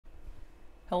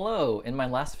Hello! In my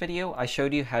last video, I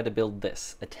showed you how to build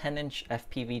this, a 10-inch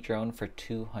FPV drone for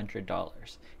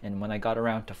 $200. And when I got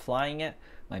around to flying it,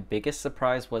 my biggest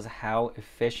surprise was how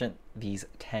efficient these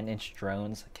 10-inch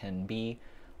drones can be.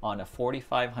 On a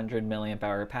 4,500 milliamp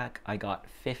hour pack, I got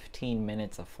 15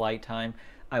 minutes of flight time.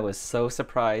 I was so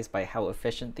surprised by how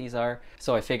efficient these are,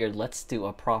 so I figured let's do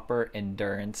a proper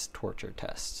endurance torture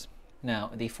test.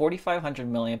 Now, the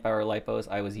 4,500 milliamp hour lipos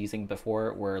I was using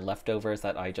before were leftovers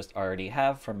that I just already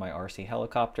have from my RC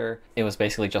helicopter. It was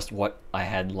basically just what I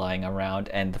had lying around,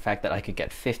 and the fact that I could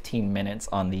get 15 minutes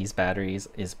on these batteries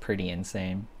is pretty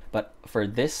insane. But for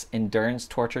this endurance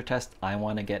torture test, I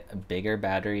want to get bigger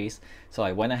batteries. So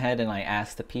I went ahead and I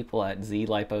asked the people at Z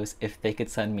Lipos if they could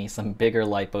send me some bigger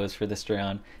lipos for this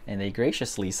drone, and they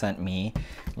graciously sent me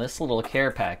this little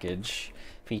care package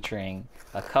featuring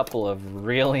a couple of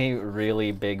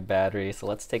really big batteries. So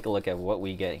let's take a look at what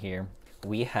we get here.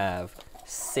 We have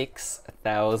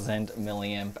 6,000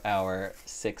 milliamp hour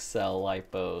 6-cell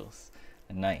lipos.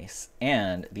 Nice.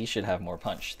 And these should have more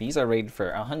punch. These are rated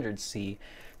for 100C.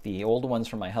 The old ones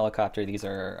from my helicopter, these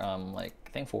are like I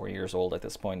think 4 years old at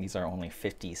this point. These are only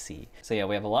 50C. So yeah,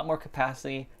 we have a lot more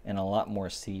capacity and a lot more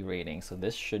C rating. So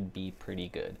this should be pretty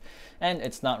good. And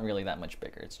it's not really that much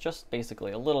bigger. It's just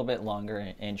basically a little bit longer,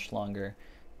 an inch longer.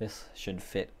 This should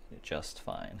fit just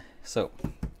fine. So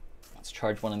let's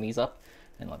charge one of these up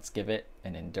and let's give it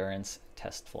an endurance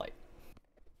test flight.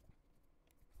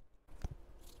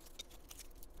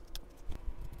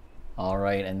 All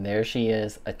right, and there she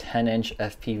is, a 10-inch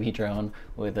FPV drone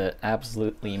with an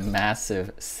absolutely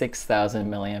massive 6,000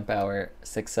 milliamp hour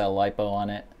 6-cell lipo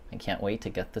on it. I can't wait to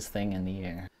get this thing in the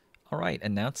air. All right,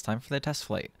 and now it's time for the test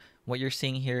flight. What you're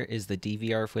seeing here is the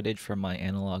DVR footage from my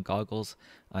analog goggles.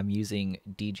 I'm using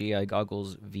DJI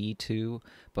goggles V2,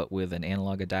 but with an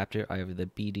analog adapter. I have the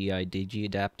BDI Digi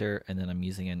adapter, and then I'm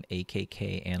using an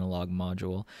AKK analog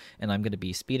module. And I'm going to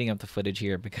be speeding up the footage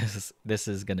here because this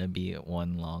is going to be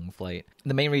one long flight.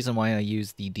 The main reason why I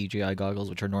use the DJI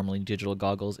goggles, which are normally digital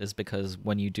goggles, is because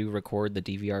when you do record the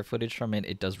DVR footage from it,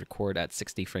 it does record at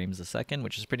 60 frames a second,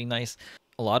 which is pretty nice.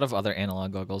 A lot of other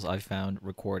analog goggles I've found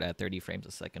record at 30 frames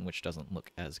a second, which doesn't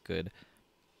look as good.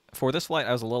 For this flight,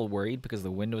 I was a little worried because the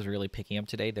wind was really picking up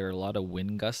today. There are a lot of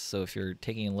wind gusts, so if you're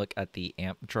taking a look at the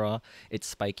amp draw, it's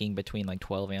spiking between like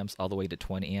 12 amps all the way to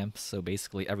 20 amps. So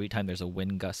basically, every time there's a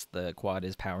wind gust, the quad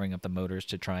is powering up the motors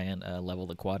to try and level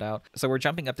the quad out. So we're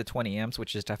jumping up to 20 amps,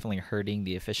 which is definitely hurting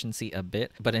the efficiency a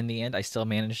bit. But in the end, I still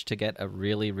managed to get a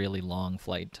really long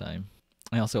flight time.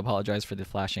 I also apologize for the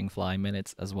flashing fly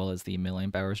minutes as well as the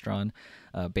milliamp hours drawn.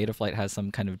 Betaflight has some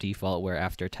kind of default where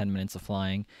after 10 minutes of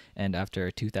flying and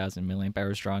after 2,000 milliamp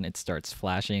hours drawn, it starts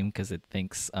flashing because it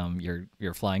thinks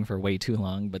you're flying for way too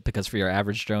long. But because for your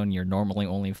average drone, you're normally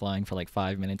only flying for like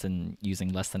 5 minutes and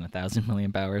using less than 1,000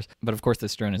 milliamp hours. But of course,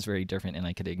 this drone is very different and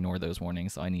I could ignore those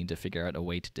warnings, so I need to figure out a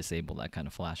way to disable that kind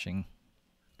of flashing.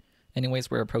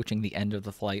 Anyways, we're approaching the end of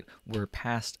the flight. We're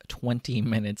past 20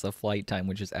 minutes of flight time,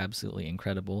 which is absolutely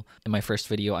incredible. In my first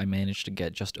video, I managed to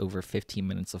get just over 15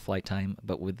 minutes of flight time,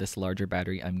 but with this larger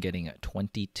battery, I'm getting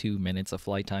 22 minutes of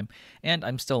flight time, and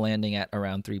I'm still landing at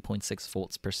around 3.6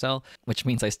 volts per cell, which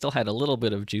means I still had a little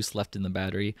bit of juice left in the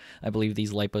battery. I believe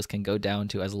these lipos can go down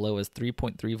to as low as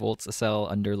 3.3 volts a cell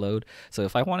under load, so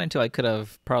if I wanted to, I could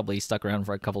have probably stuck around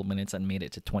for a couple minutes and made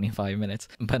it to 25 minutes,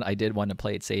 but I did want to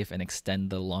play it safe and extend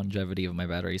the longevity of my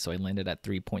battery, so I landed at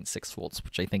 3.6 volts,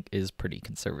 which I think is pretty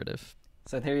conservative.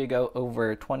 So there you go,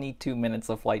 over 22 minutes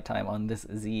of flight time on this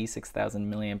Z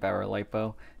 6,000 milliamp hour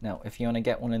lipo. Now, if you want to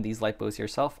get one of these lipos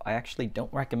yourself, I actually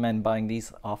don't recommend buying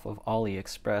these off of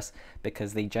AliExpress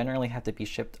because they generally have to be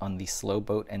shipped on the slow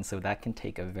boat, and so that can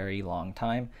take a very long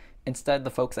time. Instead, the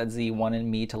folks at Z wanted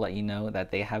me to let you know that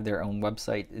they have their own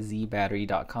website,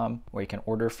 zbattery.com, where you can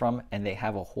order from, and they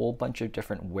have a whole bunch of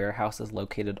different warehouses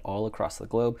located all across the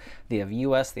globe. They have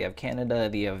US, they have Canada,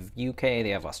 they have UK, they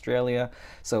have Australia.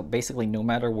 So basically, no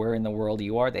matter where in the world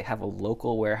you are, they have a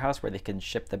local warehouse where they can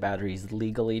ship the batteries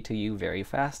legally to you very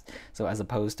fast. So as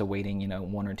opposed to waiting,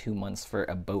 1 or 2 months for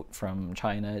a boat from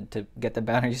China to get the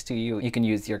batteries to you, you can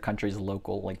use your country's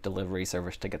local delivery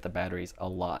service to get the batteries a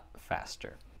lot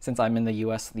faster. Since I'm in the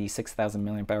US, the 6,000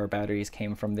 milliamp hour batteries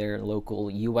came from their local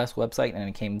US website and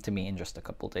it came to me in just a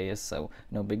couple days, so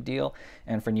no big deal.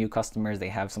 And for new customers, they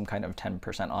have some kind of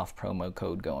 10% off promo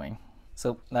code going.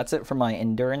 So that's it for my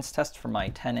endurance test for my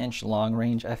 10-inch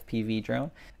long-range FPV drone.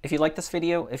 If you like this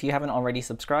video, if you haven't already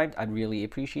subscribed, I'd really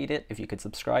appreciate it if you could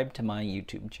subscribe to my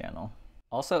YouTube channel.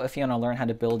 Also, if you want to learn how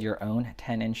to build your own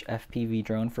 10-inch FPV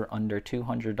drone for under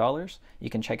 $200,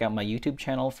 you can check out my YouTube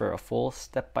channel for a full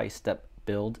step-by-step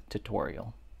build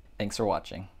tutorial. Thanks for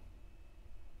watching.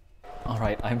 All right.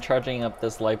 right, I'm charging up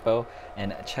this LiPo,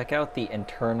 and check out the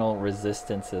internal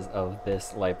resistances of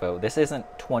this LiPo. This isn't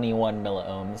 21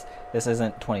 milliohms, this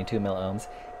isn't 22 milliohms,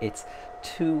 it's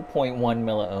 2.1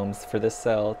 milliohms for this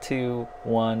cell, 2,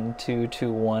 1, 2,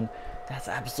 2, 1. That's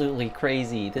absolutely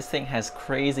crazy. This thing has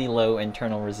crazy low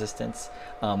internal resistance.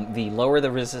 The lower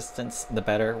the resistance, the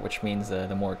better, which means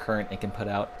the more current it can put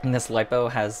out. And this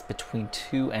LiPo has between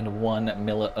 2 and 1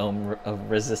 milliohm of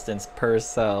resistance per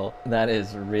cell. That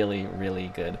is really, really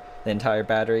good. The entire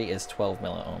battery is 12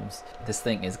 milliohms. This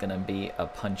thing is gonna be a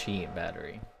punchy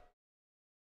battery.